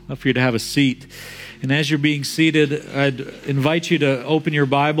Love for you to have a seat. And as you're being seated, I'd invite you to open your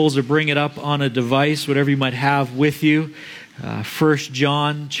Bibles or bring it up on a device, whatever you might have with you. 1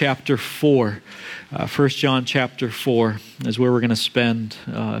 John chapter 4. 1 John chapter 4 is where we're going to spend.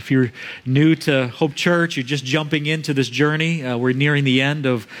 If you're new to Hope Church, you're just jumping into this journey. We're nearing the end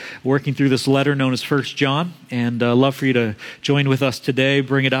of working through this letter known as 1 John. And I'd love for you to join with us today.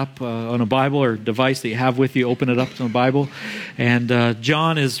 Bring it up on a Bible or device that you have with you. Open it up to the Bible. And 1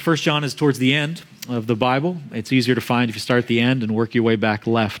 John is towards the end of the Bible. It's easier to find if you start at the end and work your way back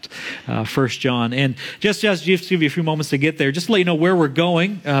left. 1 John. And just to give you a few moments to get there, just to let you know where we're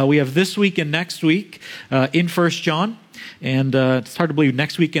going. We have this week and next week in 1 John. And it's hard to believe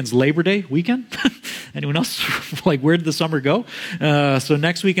next weekend's Labor Day weekend. Anyone else? Like, where did the summer go? So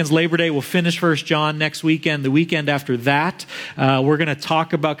next weekend's Labor Day. We'll finish 1 John next weekend. The weekend after that, we're going to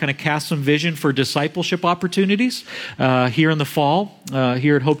talk about, kind of cast some vision for discipleship opportunities here in the fall,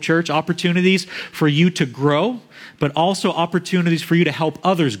 here at Hope Church. Opportunities for you to grow, but also opportunities for you to help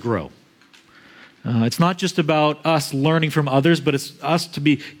others grow. It's not just about us learning from others, but it's us to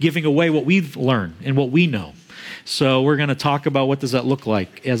be giving away what we've learned and what we know. So we're going to talk about what does that look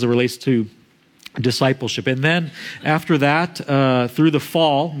like as it relates to discipleship. And then after that, through the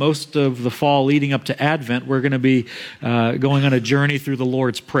fall, most of the fall leading up to Advent, we're going to be going on a journey through the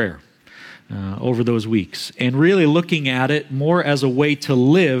Lord's Prayer over those weeks. And really looking at it more as a way to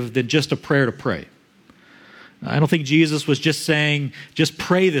live than just a prayer to pray. I don't think Jesus was just saying, just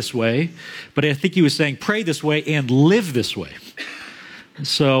pray this way, but I think he was saying, pray this way and live this way.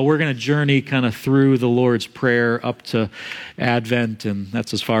 So we're going to journey kind of through the Lord's Prayer up to Advent, and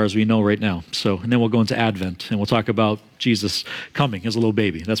that's as far as we know right now. And then we'll go into Advent, and we'll talk about Jesus coming as a little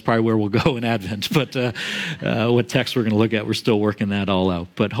baby. That's probably where we'll go in Advent. But what text we're going to look at, we're still working that all out.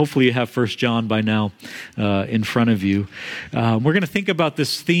 But hopefully you have 1 John by now in front of you. We're going to think about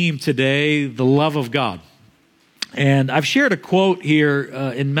this theme today, the love of God. And I've shared a quote here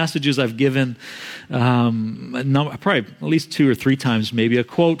in messages I've given, probably at least 2 or 3 times maybe, a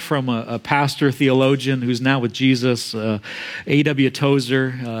quote from a pastor, theologian who's now with Jesus, A.W.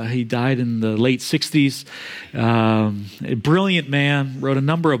 Tozer. He died in the late 60s. A brilliant man, wrote a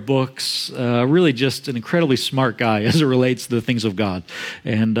number of books, really just an incredibly smart guy as it relates to the things of God.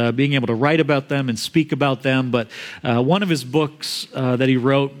 And being able to write about them and speak about them. But one of his books that he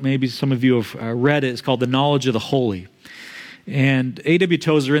wrote, maybe some of you have read it, is called The Knowledge of the Holy. And A.W.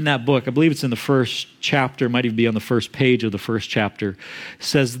 Tozer, in that book, I believe it's in the first chapter, might even be on the first page of the first chapter,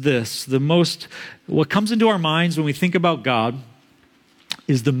 says this: what comes into our minds when we think about God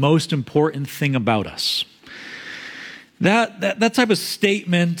is the most important thing about us. That type of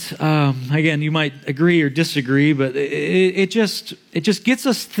statement, again, you might agree or disagree, but it just gets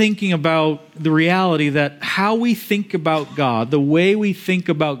us thinking about the reality that how we think about God, the way we think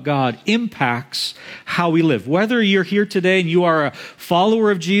about God, impacts how we live. Whether you're here today and you are a follower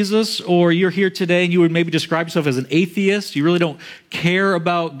of Jesus, or you're here today and you would maybe describe yourself as an atheist, you really don't care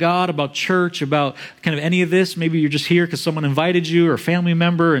about God, about church, about kind of any of this. Maybe you're just here because someone invited you or a family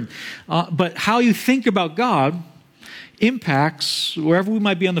member. But how you think about God impacts, wherever we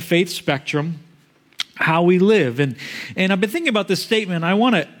might be on the faith spectrum, how we live. And I've been thinking about this statement. I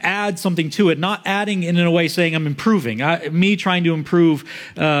want to add something to it, not adding in a way saying I'm improving. Me trying to improve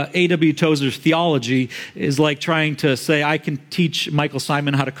A.W. Tozer's theology is like trying to say I can teach Michael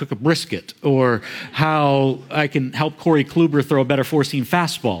Simon how to cook a brisket, or how I can help Corey Kluber throw a better four-seam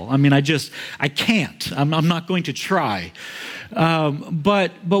fastball. I mean, I can't. I'm not going to try.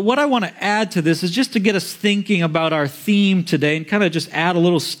 But what I want to add to this is just to get us thinking about our theme today, and kind of just add a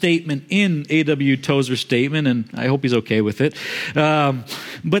little statement in A.W. Tozer's statement, and I hope he's okay with it.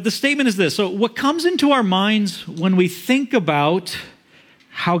 But the statement is this: so what comes into our minds when we think about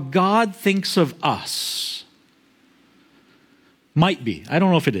how God thinks of us might be, I don't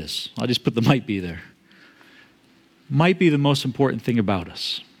know if it is, I'll just put the might be there, might be the most important thing about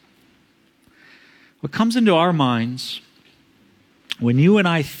us. What comes into our minds when you and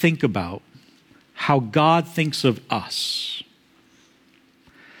I think about how God thinks of us,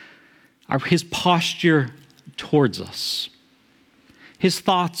 his posture towards us, his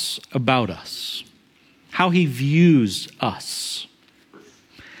thoughts about us, how he views us,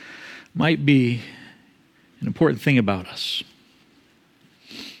 might be an important thing about us.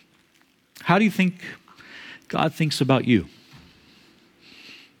 How do you think God thinks about you?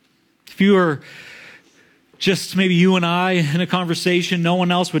 If you were just maybe you and I in a conversation, no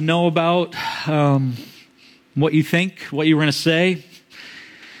one else would know about what you think, what you were going to say.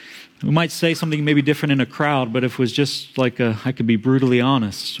 We might say something maybe different in a crowd, but if it was just like I could be brutally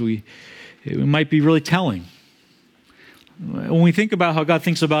honest, it might be really telling. When we think about how God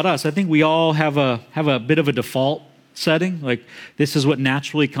thinks about us, I think we all have a bit of a default setting. Like, this is what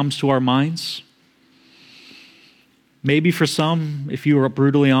naturally comes to our minds. Maybe for some, if you are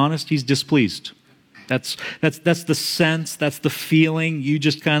brutally honest, he's displeased. That's the sense, that's the feeling you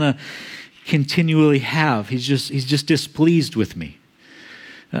just kind of continually have. He's just displeased with me.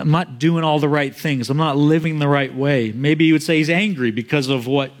 I'm not doing all the right things. I'm not living the right way. Maybe you would say he's angry because of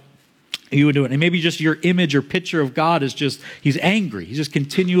what you would do. And maybe just your image or picture of God is just, he's angry. He's just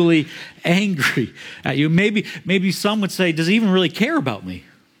continually angry at you. Maybe some would say, does he even really care about me?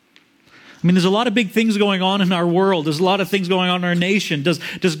 I mean, there's a lot of big things going on in our world. There's a lot of things going on in our nation.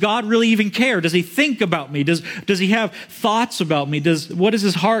 Does God really even care? Does he think about me? Does he have thoughts about me? What does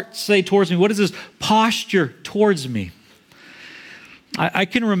his heart say towards me? What is his posture towards me? I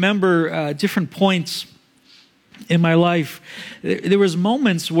can remember different points in my life. There was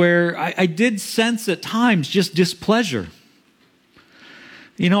moments where I did sense at times just displeasure.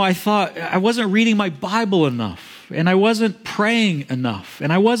 I thought I wasn't reading my Bible enough, and I wasn't praying enough,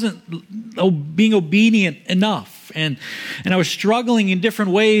 and I wasn't being obedient enough, and I was struggling in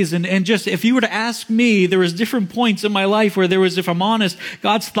different ways. And just, if you were to ask me, there was different points in my life where there was, if I'm honest,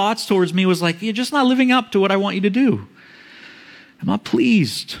 God's thoughts towards me was like, you're just not living up to what I want you to do. I'm not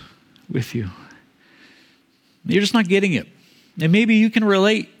pleased with you. You're just not getting it. And maybe you can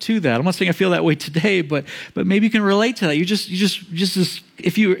relate to that. I'm not saying I feel that way today, but maybe you can relate to that. You just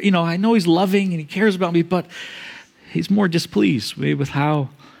if I know he's loving and he cares about me, but he's more displeased maybe with how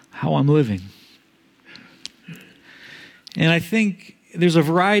I'm living. And I think there's a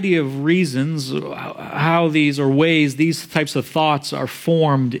variety of reasons how these types of thoughts are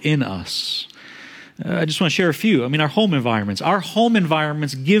formed in us. I just want to share a few. I mean, our home environments. Our home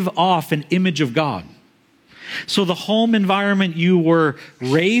environments give off an image of God. So the home environment you were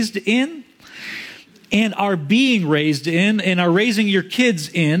raised in and are being raised in and are raising your kids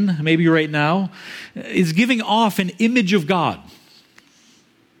in, maybe right now, is giving off an image of God.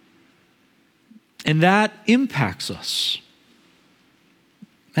 And that impacts us.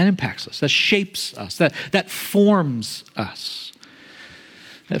 That impacts us. That shapes us. That forms us.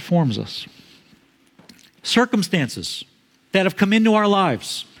 That forms us. Circumstances that have come into our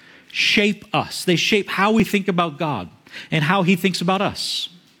lives shape us. They shape how we think about God and how he thinks about us.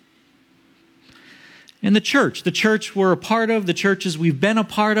 And the church we're a part of, the churches we've been a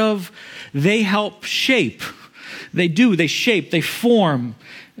part of, they help shape. They shape, they form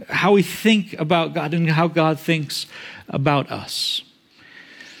how we think about God and how God thinks about us.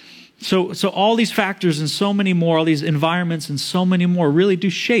 So all these factors and so many more, all these environments and so many more really do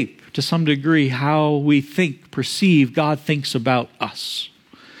shape to some degree how we perceive God thinks about us.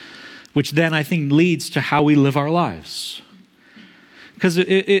 Which then I think leads to how we live our lives. Because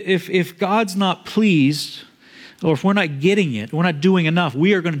if God's not pleased, or if we're not getting it, we're not doing enough,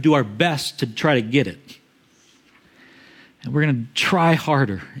 we are going to do our best to try to get it. And we're going to try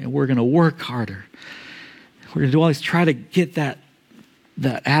harder, and we're going to work harder. We're going to do all this, try to get that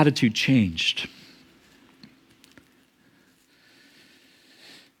attitude changed.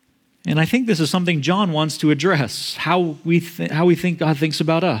 And I think this is something John wants to address, how we think God thinks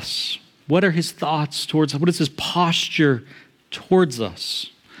about us. What are his thoughts towards us? What is his posture towards us?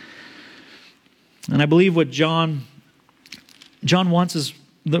 And I believe what John wants is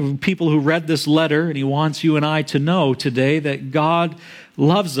the people who read this letter, and he wants you and I to know today that God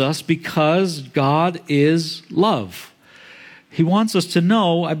loves us because God is love. He wants us to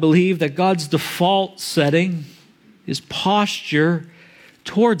know, I believe, that God's default setting, his posture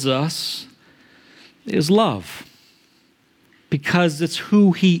towards us is love, because it's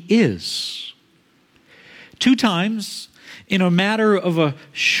who he is. 2 times in a matter of a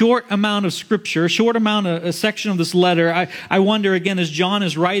short amount of scripture, a section of this letter, I wonder, again, as John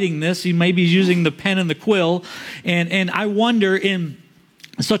is writing this, he may be using the pen and the quill, and I wonder, in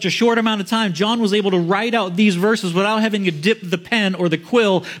such a short amount of time, John was able to write out these verses without having to dip the pen or the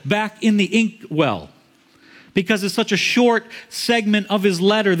quill back in the ink well. Because it's such a short segment of his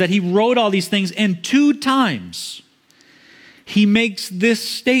letter that he wrote all these things, and 2 times he makes this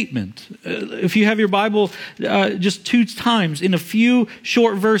statement. If you have your Bible, just 2 times in a few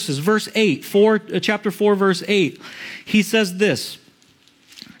short verses. Verse 8, chapter 4, verse 8, he says this: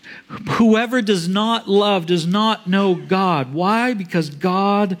 whoever does not love does not know God. Why? Because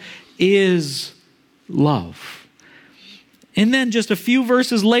God is love. And then just a few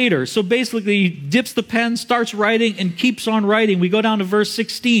verses later, so basically he dips the pen, starts writing, and keeps on writing. We go down to verse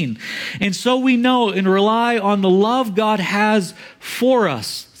 16. And so we know and rely on the love God has for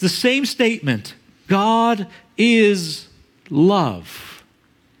us. It's the same statement. God is love.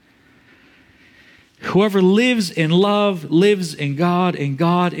 Whoever lives in love lives in God and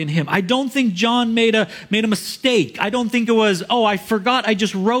God in him. I don't think John made a mistake. I don't think it was, oh, I forgot I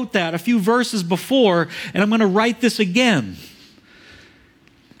just wrote that a few verses before and I'm going to write this again.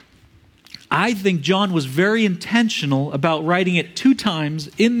 I think John was very intentional about writing it 2 times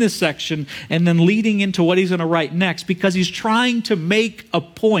in this section and then leading into what he's going to write next, because he's trying to make a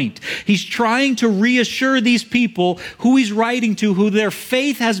point. He's trying to reassure these people who he's writing to, who their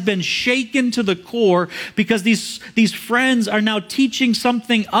faith has been shaken to the core because these friends are now teaching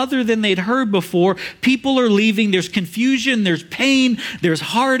something other than they'd heard before. People are leaving. There's confusion. There's pain. There's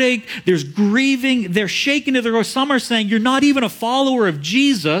heartache. There's grieving. They're shaken to the core. Some are saying, you're not even a follower of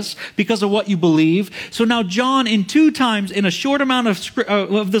Jesus because of what you believe. So now John, in 2 times in a short amount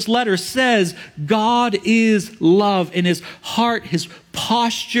of this letter, says God is love, and his heart, his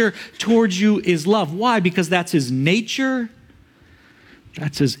posture towards you is love. Why? Because that's his nature,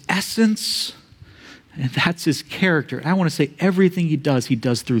 that's his essence, and that's his character. And I want to say everything he does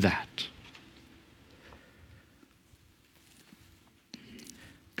through that.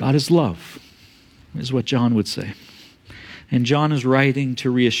 God is love, is what John would say. And John is writing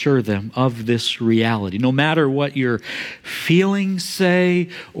to reassure them of this reality. No matter what your feelings say,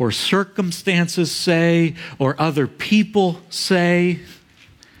 or circumstances say, or other people say,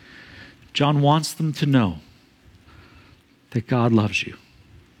 John wants them to know that God loves you.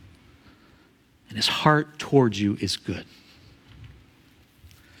 And his heart towards you is good.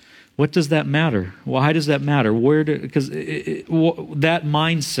 What does that matter? Why does that matter? Because that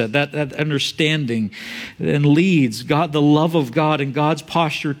mindset, that understanding, and leads God, the love of God and God's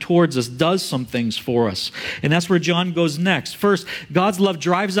posture towards us does some things for us. And that's where John goes next. First, God's love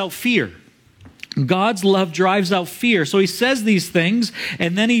drives out fear. God's love drives out fear. So he says these things,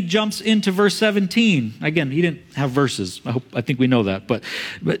 and then he jumps into verse 17. Again, he didn't have verses. I think we know that. But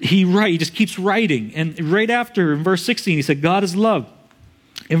he just keeps writing. And right after, in verse 16, he said, God is love.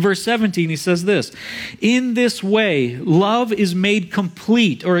 In verse 17, he says this: in this way, love is made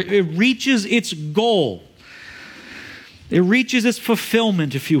complete, or it reaches its goal. It reaches its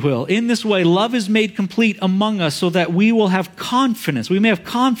fulfillment, if you will. In this way, love is made complete among us so that we will have confidence. We may have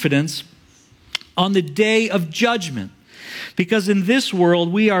confidence on the day of judgment. Because in this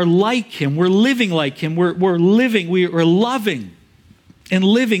world, we are like him. We're living like him. We're loving and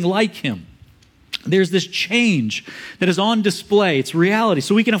living like him. There's this change that is on display. It's reality.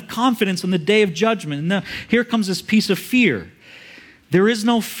 So we can have confidence on the day of judgment. And now, here comes this piece of fear. There is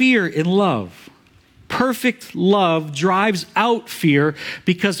no fear in love. Perfect love drives out fear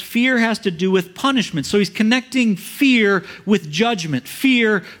because fear has to do with punishment. So he's connecting fear with judgment,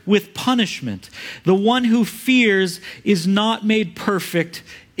 fear with punishment. The one who fears is not made perfect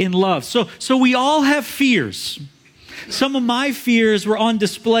in love. So we all have fears. Some of my fears were on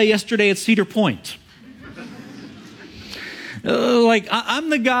display yesterday at Cedar Point. I'm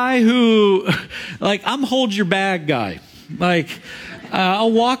the guy who, I'm hold your bag guy.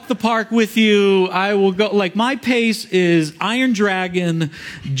 I'll walk the park with you. I will go, my pace is Iron Dragon,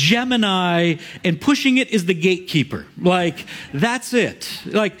 Gemini, and pushing it is the gatekeeper. That's it.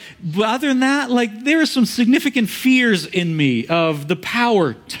 But other than that, there are some significant fears in me of the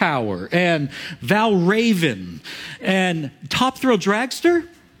Power Tower and Val Raven and Top Thrill Dragster.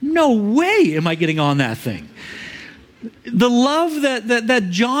 No way am I getting on that thing. The love that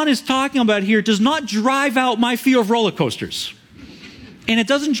John is talking about here does not drive out my fear of roller coasters. And it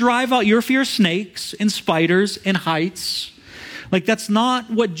doesn't drive out your fear of snakes and spiders and heights. That's not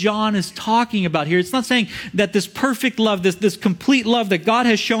what John is talking about here. It's not saying that this perfect love, this complete love that God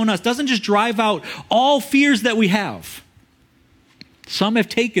has shown us doesn't just drive out all fears that we have. Some have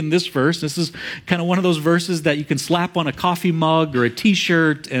taken this verse. This is kind of one of those verses that you can slap on a coffee mug or a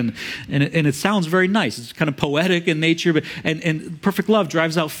t-shirt, and it sounds very nice. It's kind of poetic in nature, but and perfect love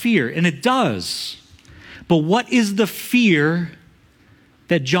drives out fear, and it does. But what is the fear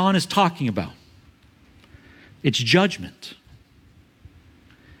that John is talking about? It's judgment.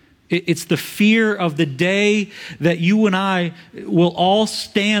 It's the fear of the day that you and I will all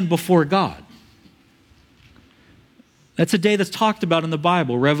stand before God. That's a day that's talked about in the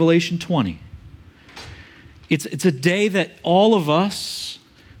Bible, Revelation 20. It's a day that all of us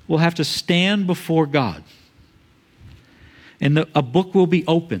will have to stand before God. And a book will be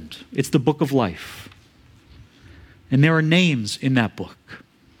opened. It's the book of life. And there are names in that book.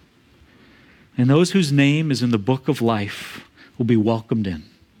 And those whose name is in the book of life will be welcomed in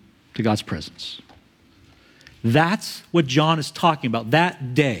to God's presence. That's what John is talking about,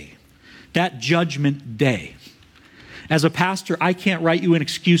 that day, that judgment day. As a pastor, I can't write you an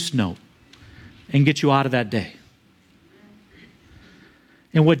excuse note and get you out of that day.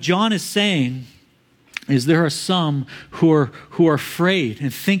 And what John is saying is there are some who are afraid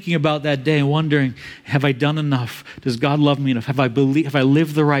and thinking about that day and wondering, have I done enough? Does God love me enough? Have I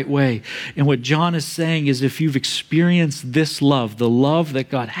lived the right way? And what John is saying is, if you've experienced this love, the love that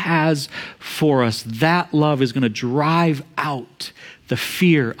God has for us, that love is going to drive out the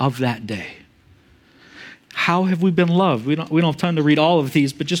fear of that day. How have we been loved? We don't have time to read all of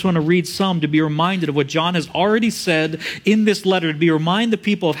these, but just want to read some to be reminded of what John has already said in this letter, to remind the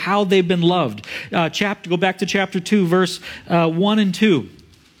people of how they've been loved. Go back to chapter 2, verse 1 and 2.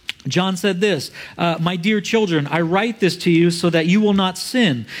 John said this, "My dear children, I write this to you so that you will not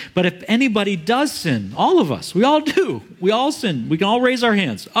sin. But if anybody does sin," all of us, we all do. We all sin. We can all raise our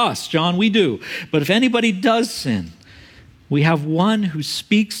hands. Us, John, we do. "But if anybody does sin, we have one who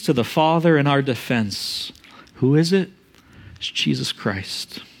speaks to the Father in our defense." Who is it? It's Jesus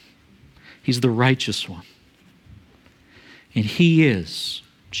Christ. He's the righteous one. And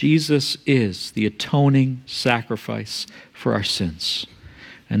Jesus is the atoning sacrifice for our sins.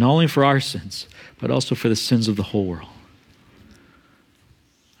 And not only for our sins, but also for the sins of the whole world.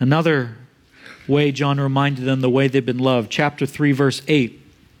 Another way John reminded them the way they've been loved. Chapter 3, verse 8.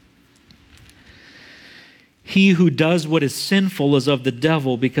 "He who does what is sinful is of the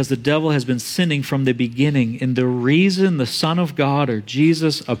devil, because the devil has been sinning from the beginning. And the reason the Son of God," or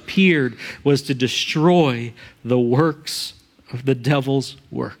Jesus, "appeared was to destroy the works of the devil's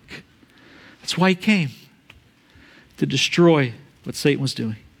work." That's why he came, to destroy what Satan was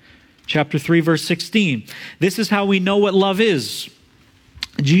doing. Chapter 3, verse 16. "This is how we know what love is.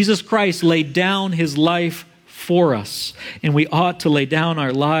 Jesus Christ laid down his life for us, and we ought to lay down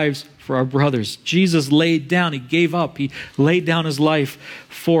our lives for our brothers." Jesus laid down, he gave up, he laid down his life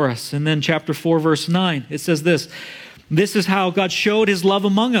for us. And then chapter 4, verse 9, it says this, "This is how God showed his love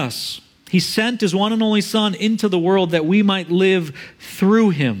among us. He sent his one and only Son into the world that we might live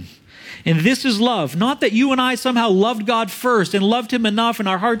through him. And this is love, not that you and I somehow loved God first and loved him enough and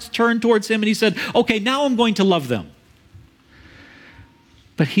our hearts turned towards him and he said, okay, now I'm going to love them.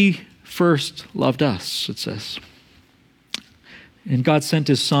 But he first loved us," it says. And God sent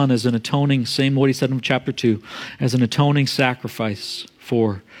his Son as an atoning, same what he said in chapter 2, as an atoning sacrifice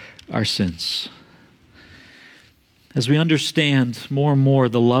for our sins. As we understand more and more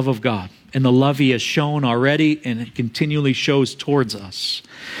the love of God and the love he has shown already and continually shows towards us,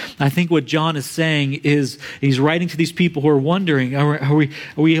 I think what John is saying is, he's writing to these people who are wondering, are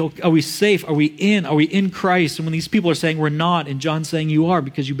we safe? Are we in Christ? And when these people are saying we're not, and John's saying you are,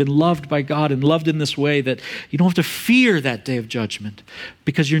 because you've been loved by God and loved in this way that you don't have to fear that day of judgment,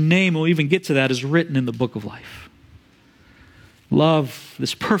 because your name, we'll even get to that, is written in the book of life. Love,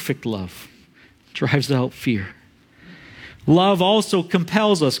 this perfect love, drives out fear. Love also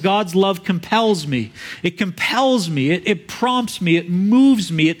compels us. God's love compels me. It compels me. It prompts me. It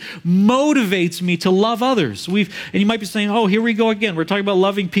moves me. It motivates me to love others. And you might be saying, oh, here we go again. We're talking about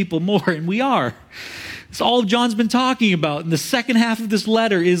loving people more, and we are. It's all John's been talking about. And the second half of this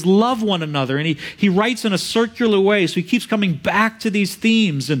letter is love one another. And he writes in a circular way, so he keeps coming back to these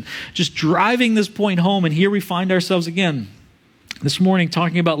themes and just driving this point home. And here we find ourselves again this morning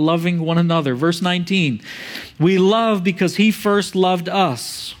talking about loving one another. Verse 19, "We love because he first loved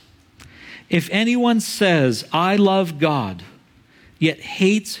us. If anyone says, 'I love God,' yet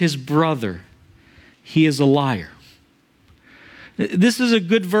hates his brother, he is a liar." This is a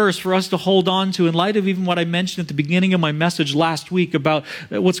good verse for us to hold on to in light of even what I mentioned at the beginning of my message last week about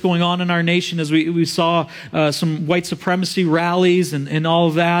what's going on in our nation as we saw some white supremacy rallies and all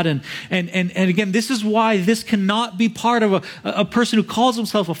of that. And again, this is why this cannot be part of a person who calls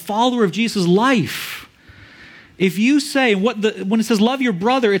himself a follower of Jesus' life. If you say, when it says love your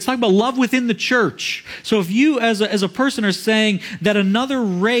brother, it's talking about love within the church. So if you as a person are saying that another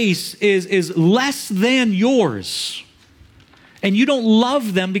race is less than yours, and you don't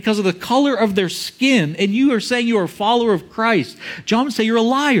love them because of the color of their skin, and you are saying you are a follower of Christ, John would say you're a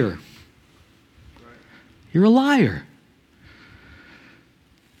liar. You're a liar.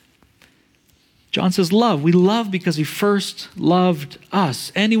 John says love. We love because he first loved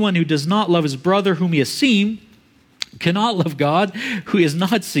us. Anyone who does not love his brother whom he has seen cannot love God who he has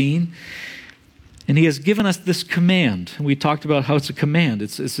not seen. And he has given us this command. We talked about how it's a command.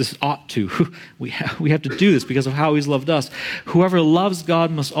 It's this ought to. We have to do this because of how he's loved us. Whoever loves God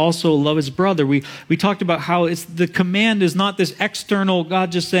must also love his brother. We talked about how the command is not this external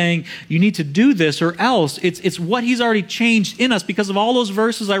God just saying, you need to do this or else. It's what he's already changed in us. Because of all those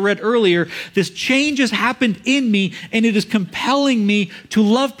verses I read earlier, this change has happened in me, and it is compelling me to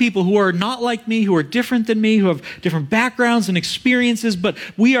love people who are not like me, who are different than me, who have different backgrounds and experiences, but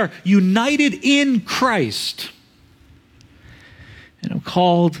we are united in Christ. And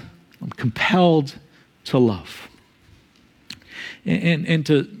I'm compelled to love. And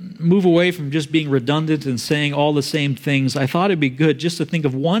to move away from just being redundant and saying all the same things, I thought it'd be good just to think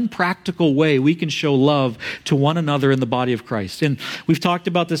of one practical way we can show love to one another in the body of Christ. And we've talked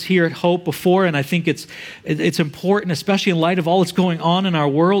about this here at Hope before, and I think it's important, especially in light of all that's going on in our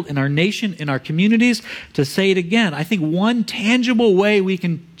world, in our nation, in our communities, to say it again. I think one tangible way we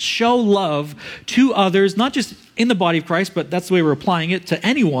can show love to others, not just in the body of Christ, but that's the way we're applying it to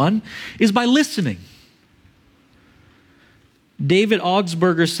anyone, is by listening. David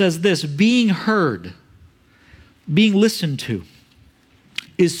Augsburger says this: being heard, being listened to,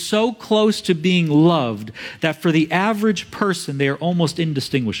 is so close to being loved that for the average person, they are almost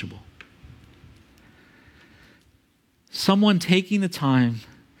indistinguishable. Someone taking the time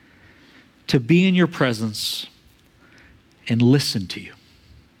to be in your presence and listen to you.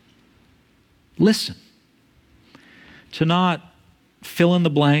 Listen. To not fill in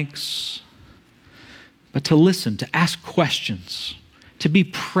the blanks, but to listen, to ask questions, to be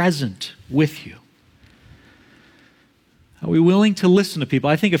present with you. Are we willing to listen to people?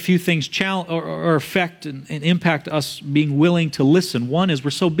 I think a few things or affect and impact us being willing to listen. One is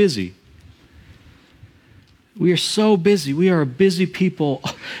we're so busy. We are so busy. We are a busy people,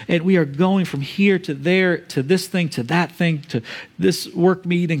 and we are going from here to there, to this thing, to that thing, to this work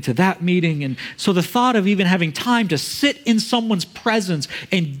meeting, to that meeting. And so the thought of even having time to sit in someone's presence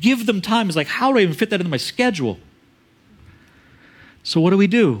and give them time is like, how do I even fit that into my schedule? So what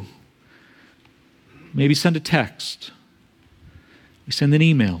do? Maybe send a text. We send an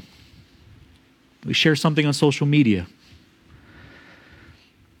email. We share something on social media.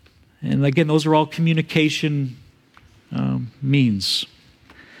 And again, those are all communication means.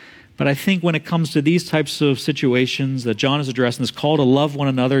 But I think when it comes to these types of situations that John is addressing, this call to love one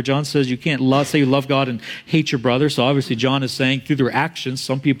another, John says you can't say you love God and hate your brother. So obviously John is saying through their actions,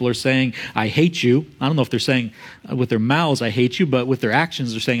 some people are saying, I hate you. I don't know if they're saying with their mouths, I hate you, but with their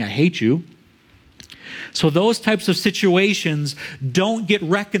actions, they're saying, I hate you. So those types of situations don't get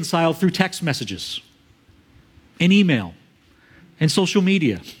reconciled through text messages and email and social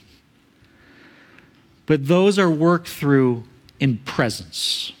media. But those are worked through in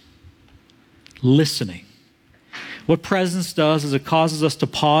presence, listening. What presence does is it causes us to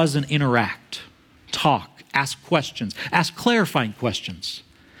pause and interact, talk, ask questions, ask clarifying questions.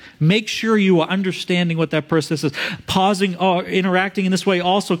 Make sure you are understanding what that person says. Pausing or interacting in this way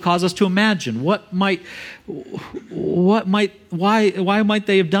also causes us to imagine why might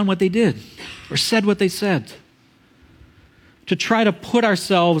they have done what they did or said what they said. To try to put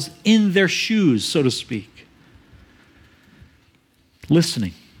ourselves in their shoes, so to speak.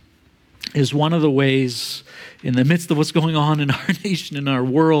 Listening is one of the ways, in the midst of what's going on in our nation, in our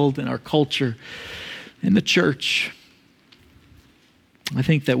world, in our culture, in the church, I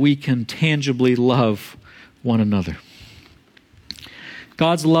think that we can tangibly love one another.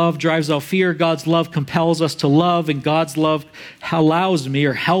 God's love drives out fear. God's love compels us to love, and God's love allows me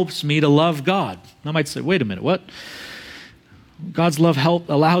or helps me to love God. I might say, wait a minute, what? God's love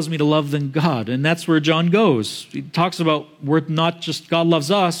allows me to love than God. And that's where John goes. He talks about we're not just God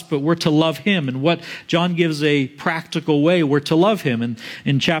loves us, but we're to love him. And what John gives a practical way we're to love him. And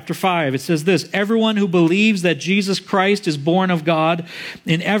in chapter 5, it says this: everyone who believes that Jesus Christ is born of God,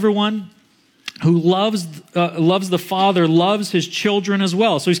 and everyone who loves the Father loves his children as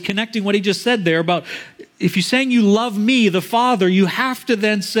well. So he's connecting what he just said there about if you're saying you love me, the Father, you have to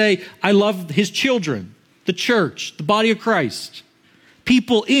then say, I love his children. The church, the body of Christ.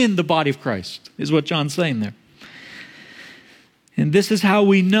 People in the body of Christ is what John's saying there. And this is how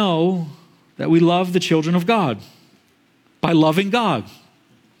we know that we love the children of God. By loving God.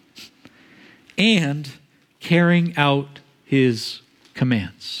 And carrying out his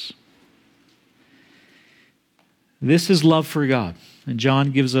commands. This is love for God. And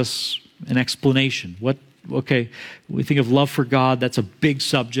John gives us an explanation. Okay, we think of love for God, that's a big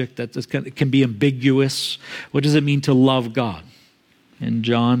subject, it can be ambiguous. What does it mean to love God? And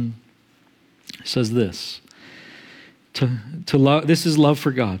John says this: to love, this is love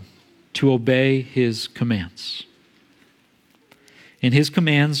for God, to obey his commands. And his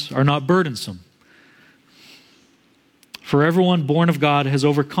commands are not burdensome. For everyone born of God has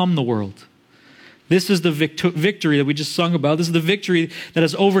overcome the world. This is the victory that we just sung about. This is the victory that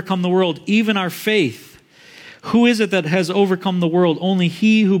has overcome the world, even our faith. Who is it that has overcome the world? Only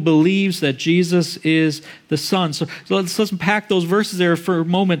he who believes that Jesus is the Son. So let's unpack those verses there for a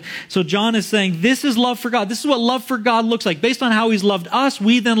moment. So John is saying, this is love for God. This is what love for God looks like. Based on how he's loved us,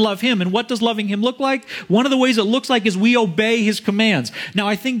 we then love him. And what does loving him look like? One of the ways it looks like is we obey his commands. Now,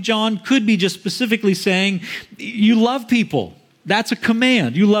 I think John could be just specifically saying, you love people. That's a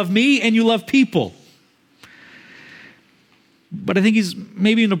command. You love me and you love people. But I think he's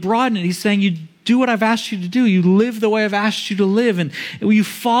maybe in a broaden it. He's saying you do what I've asked you to do. You live the way I've asked you to live. And you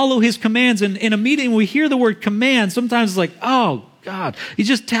follow his commands. And in a meeting, when we hear the word command, sometimes it's like, oh, God. He's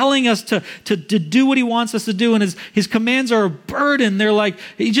just telling us to do what he wants us to do. And his commands are a burden. They're like,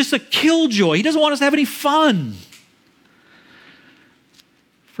 he's just a killjoy. He doesn't want us to have any fun.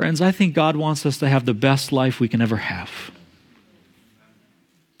 Friends, I think God wants us to have the best life we can ever have.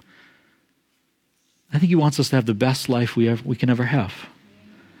 I think he wants us to have the best life we can ever have.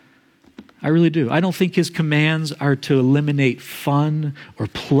 I really do. I don't think his commands are to eliminate fun or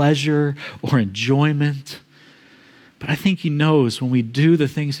pleasure or enjoyment. But I think he knows when we do the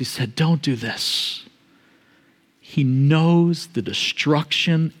things he said, don't do this. He knows the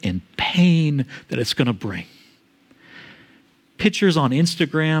destruction and pain that it's going to bring. Pictures on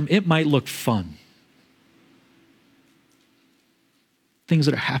Instagram, it might look fun. Things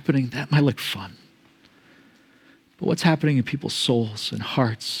that are happening, that might look fun. But what's happening in people's souls and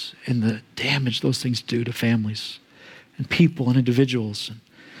hearts and the damage those things do to families and people and individuals. And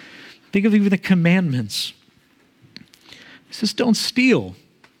think of even the commandments. He says, don't steal.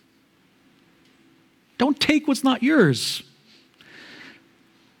 Don't take what's not yours.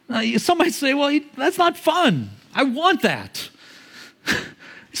 Some might say, well, that's not fun. I want that.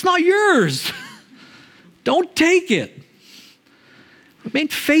 It's not yours. Don't take it. Remain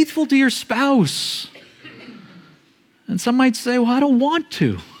faithful to your spouse. And some might say, well, I don't want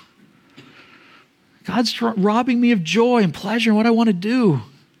to. God's robbing me of joy and pleasure and what I want to do.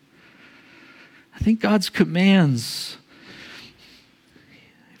 I think God's commands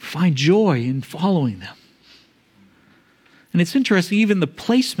find joy in following them. And it's interesting, even the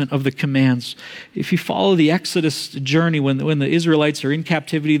placement of the commands. If you follow the Exodus journey, when the Israelites are in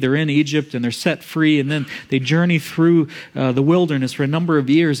captivity, they're in Egypt and they're set free, and then they journey through the wilderness for a number of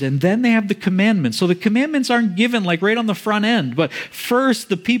years, and then they have the commandments. So the commandments aren't given like right on the front end, but first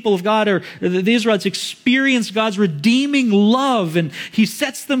the people of God, or the Israelites, experience God's redeeming love, and he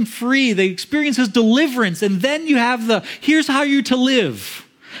sets them free. They experience his deliverance, and then you have here's how you're to live.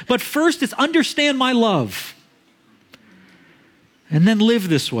 But first it's understand my love. And then live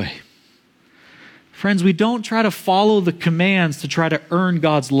this way. Friends, we don't try to follow the commands to try to earn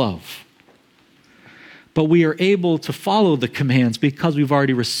God's love. But we are able to follow the commands because we've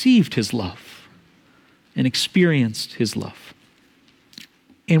already received his love and experienced his love.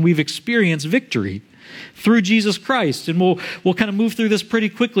 And we've experienced victory through Jesus Christ. And we'll kind of move through this pretty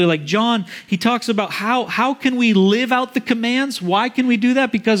quickly. Like John, he talks about how can we live out the commands? Why can we do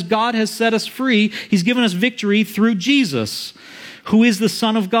that? Because God has set us free. He's given us victory through Jesus, who is the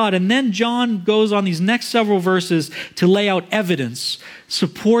Son of God. And then John goes on these next several verses to lay out evidence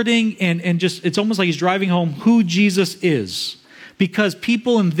supporting and just, it's almost like he's driving home who Jesus is. Because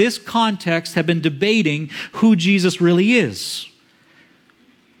people in this context have been debating who Jesus really is.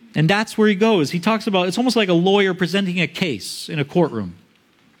 And that's where he goes. He talks about, it's almost like a lawyer presenting a case in a courtroom.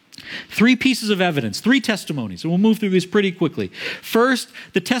 3 pieces of evidence, 3 testimonies, and we'll move through these pretty quickly. First,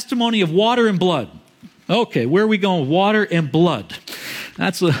 the testimony of water and blood. Okay, where are we going? Water and blood.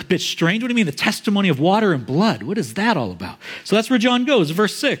 That's a bit strange. What do you mean, the testimony of water and blood? What is that all about? So that's where John goes.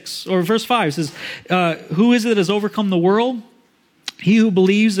 Verse 6 or verse 5 says, who is it that has overcome the world? He who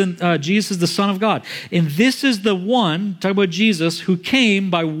believes in Jesus is the Son of God. And this is the one, talking about Jesus, who came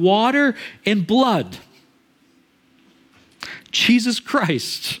by water and blood. Jesus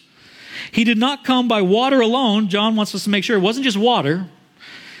Christ. He did not come by water alone. John wants us to make sure it wasn't just water,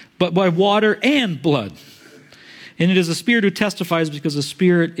 but by water and blood. And it is the Spirit who testifies, because the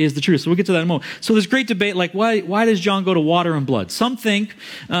Spirit is the truth. So we'll get to that in a moment. So there's great debate, like why does John go to water and blood? Some think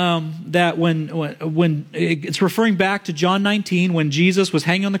that when it's referring back to John 19, when Jesus was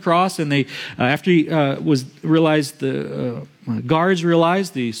hanging on the cross, and they after he the guards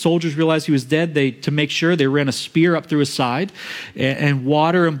realized, the soldiers realized he was dead. To make sure, they ran a spear up through his side, and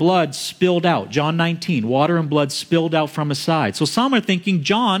water and blood spilled out. John 19, water and blood spilled out from his side. So some are thinking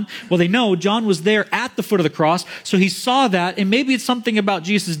they know John was there at the foot of the cross, so he saw that, and maybe it's something about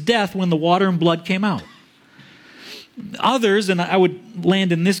Jesus' death when the water and blood came out. Others, and I would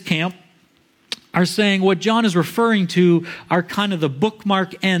land in this camp, are saying what John is referring to are kind of the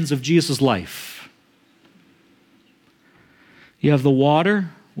bookmark ends of Jesus' life. You have the water,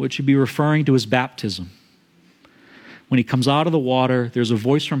 which would be referring to his baptism. When he comes out of the water, there's a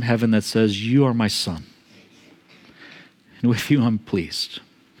voice from heaven that says, "You are my son, and with you I'm pleased."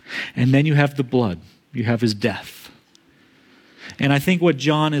 And then you have the blood. You have his death. And I think what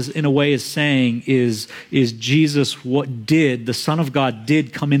John is, in a way, is saying is Jesus, the Son of God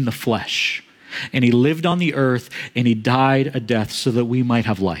did come in the flesh. And he lived on the earth, and he died a death so that we might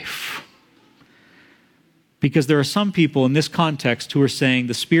have life. Because there are some people in this context who are saying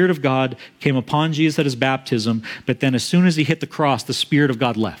the Spirit of God came upon Jesus at his baptism, but then as soon as he hit the cross, the Spirit of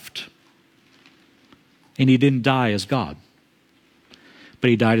God left. And he didn't die as God, but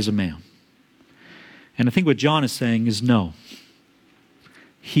he died as a man. And I think what John is saying is no.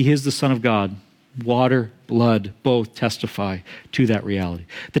 He is the Son of God. Water, blood, both testify to that reality.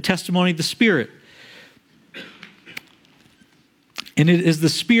 The testimony of the Spirit. And it is the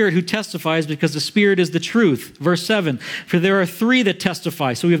Spirit who testifies because the Spirit is the truth. Verse 7, for there are three that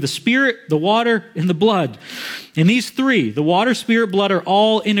testify. So we have the Spirit, the water, and the blood. And these three, the water, Spirit, blood, are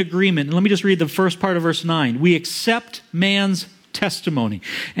all in agreement. And let me just read the first part of verse 9. We accept man's testimony.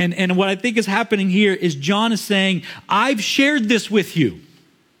 And what I think is happening here is John is saying, I've shared this with you.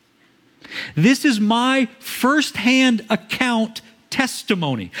 This is my firsthand account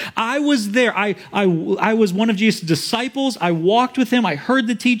testimony. I was there. I was one of Jesus' disciples. I walked with him. I heard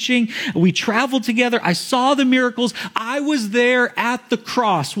the teaching. We traveled together. I saw the miracles. I was there at the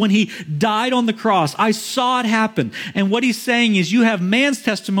cross when he died on the cross. I saw it happen. And what he's saying is you have man's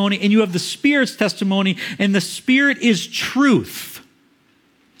testimony and you have the Spirit's testimony, and the Spirit is truth.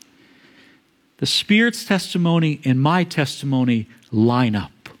 The Spirit's testimony and my testimony line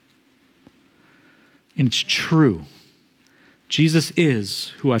up. And it's true. Jesus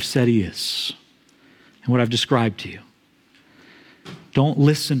is who I've said he is and what I've described to you. Don't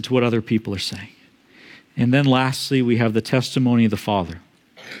listen to what other people are saying. And then lastly, we have the testimony of the Father.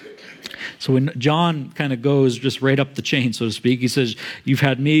 So when John kind of goes just right up the chain, so to speak, he says, you've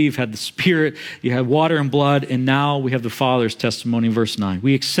had me, you've had the Spirit, you have water and blood, and now we have the Father's testimony in verse 9.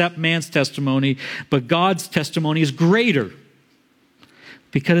 We accept man's testimony, but God's testimony is greater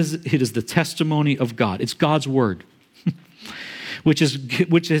because it is the testimony of God. It's God's word. Which has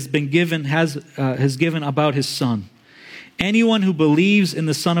given about his Son. Anyone who believes in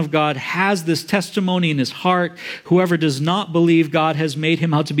the Son of God has this testimony in his heart. Whoever does not believe God has made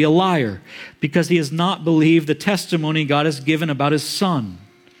him out to be a liar, because he has not believed the testimony God has given about his Son.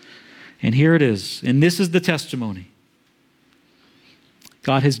 And here it is. And this is the testimony.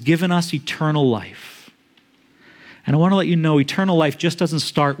 God has given us eternal life. And I want to let you know, eternal life just doesn't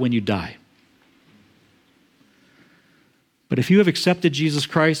start when you die. But if you have accepted Jesus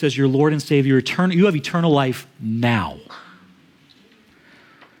Christ as your Lord and Savior, you have eternal life now.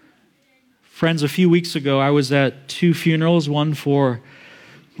 Friends, a few weeks ago, I was at two funerals, one for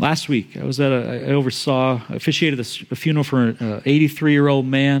last week. I officiated a funeral for an 83-year-old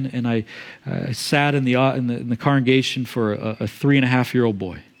man, and I sat in the congregation for a 3.5-year-old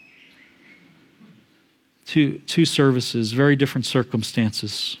boy. Two services, very different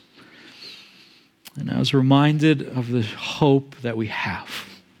circumstances. And I was reminded of the hope that we have.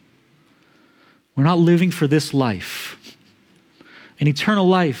 We're not living for this life. And eternal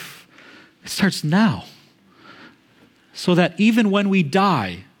life, it starts now. So that even when we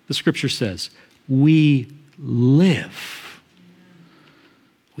die, the scripture says, we live.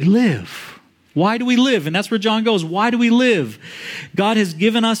 We live. Why do we live? And that's where John goes. Why do we live? God has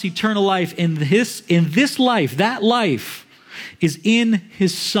given us eternal life. In this life, that life is in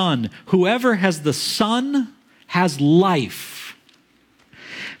his Son. Whoever has the Son has life.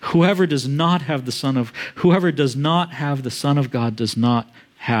 Whoever does not have the Son of God does not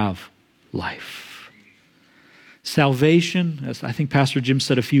have life. Salvation, as I think Pastor Jim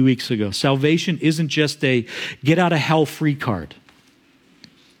said a few weeks ago, salvation isn't just a get out of hell free card.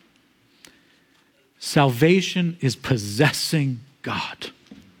 Salvation is possessing God.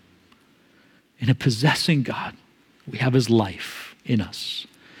 And in possessing God, we have his life in us.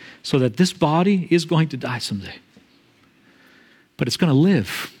 So that this body is going to die someday. But it's going to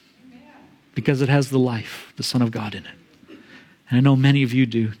live because it has the life, the Son of God in it. And I know many of you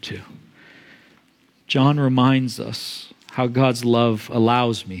do too. John reminds us how God's love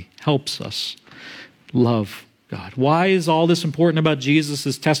helps us love God. Why is all this important about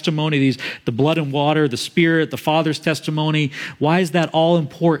Jesus' testimony, the blood and water, the Spirit, the Father's testimony? Why is that all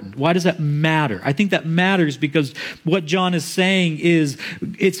important? Why does that matter? I think that matters because what John is saying is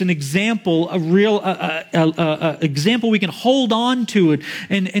it's an example, a real example we can hold on to it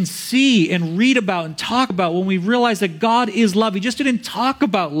and see and read about and talk about when we realize that God is love. He just didn't talk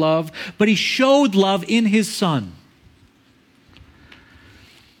about love, but he showed love in his Son.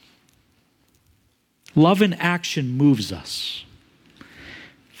 Love in action moves us.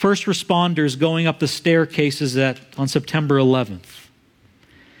 First responders going up the staircases on September 11th.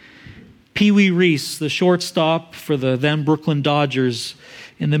 Pee Wee Reese, the shortstop for the then Brooklyn Dodgers,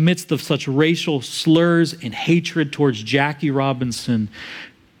 in the midst of such racial slurs and hatred towards Jackie Robinson,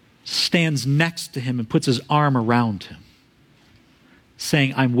 stands next to him and puts his arm around him,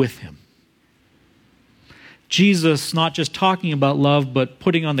 saying, "I'm with him." Jesus not just talking about love, but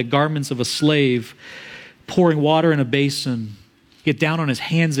putting on the garments of a slave, pouring water in a basin, get down on his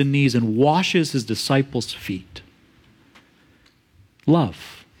hands and knees and washes his disciples' feet.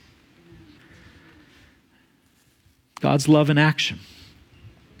 Love. God's love in action.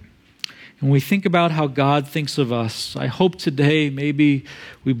 And when we think about how God thinks of us, I hope today maybe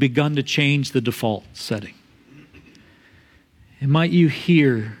we've begun to change the default setting. And might you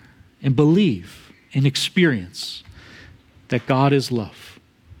hear and believe and experience that God is love.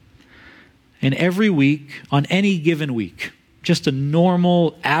 And every week, on any given week, just a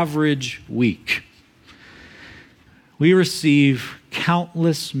normal, average week, we receive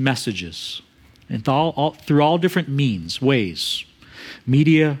countless messages and through all different ways.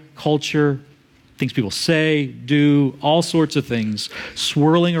 Media, culture, things people say, do, all sorts of things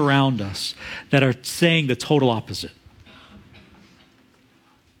swirling around us that are saying the total opposite.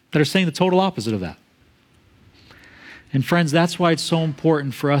 That are saying the total opposite of that. And friends, that's why it's so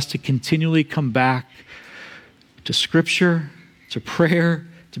important for us to continually come back to Scripture, to prayer,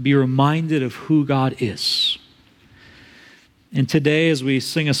 to be reminded of who God is. And today, as we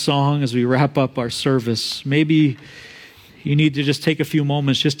sing a song, as we wrap up our service, maybe you need to just take a few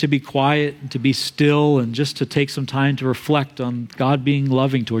moments just to be quiet and to be still and just to take some time to reflect on God being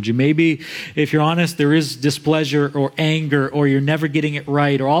loving towards you. Maybe, if you're honest, there is displeasure or anger or you're never getting it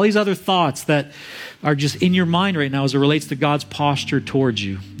right or all these other thoughts that are just in your mind right now as it relates to God's posture towards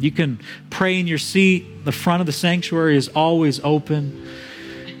you. You can pray in your seat. The front of the sanctuary is always open.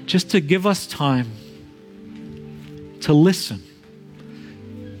 Just to give us time to listen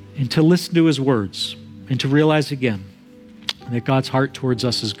and to listen to His words and to realize again that God's heart towards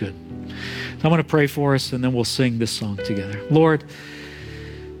us is good. So I want to pray for us and then we'll sing this song together. Lord,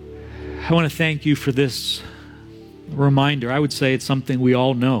 I want to thank you for this reminder. I would say it's something we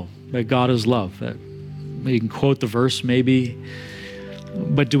all know, that God is love. That you can quote the verse maybe,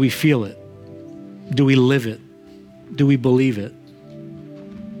 but do we feel it? Do we live it? Do we believe it?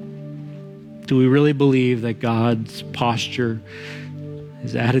 Do we really believe that God's posture,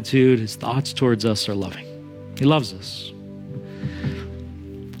 His attitude, His thoughts towards us are loving? He loves us.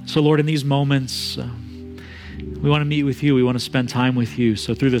 So Lord, in these moments, we want to meet with you. We want to spend time with you.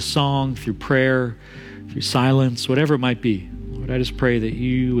 So through the song, through prayer, through silence, whatever it might be, Lord, I just pray that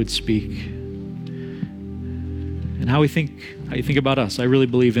you would speak. And how you think about us, I really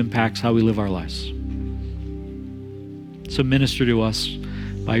believe impacts how we live our lives. So minister to us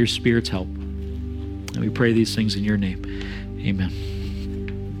by your Spirit's help. And we pray these things in your name. Amen.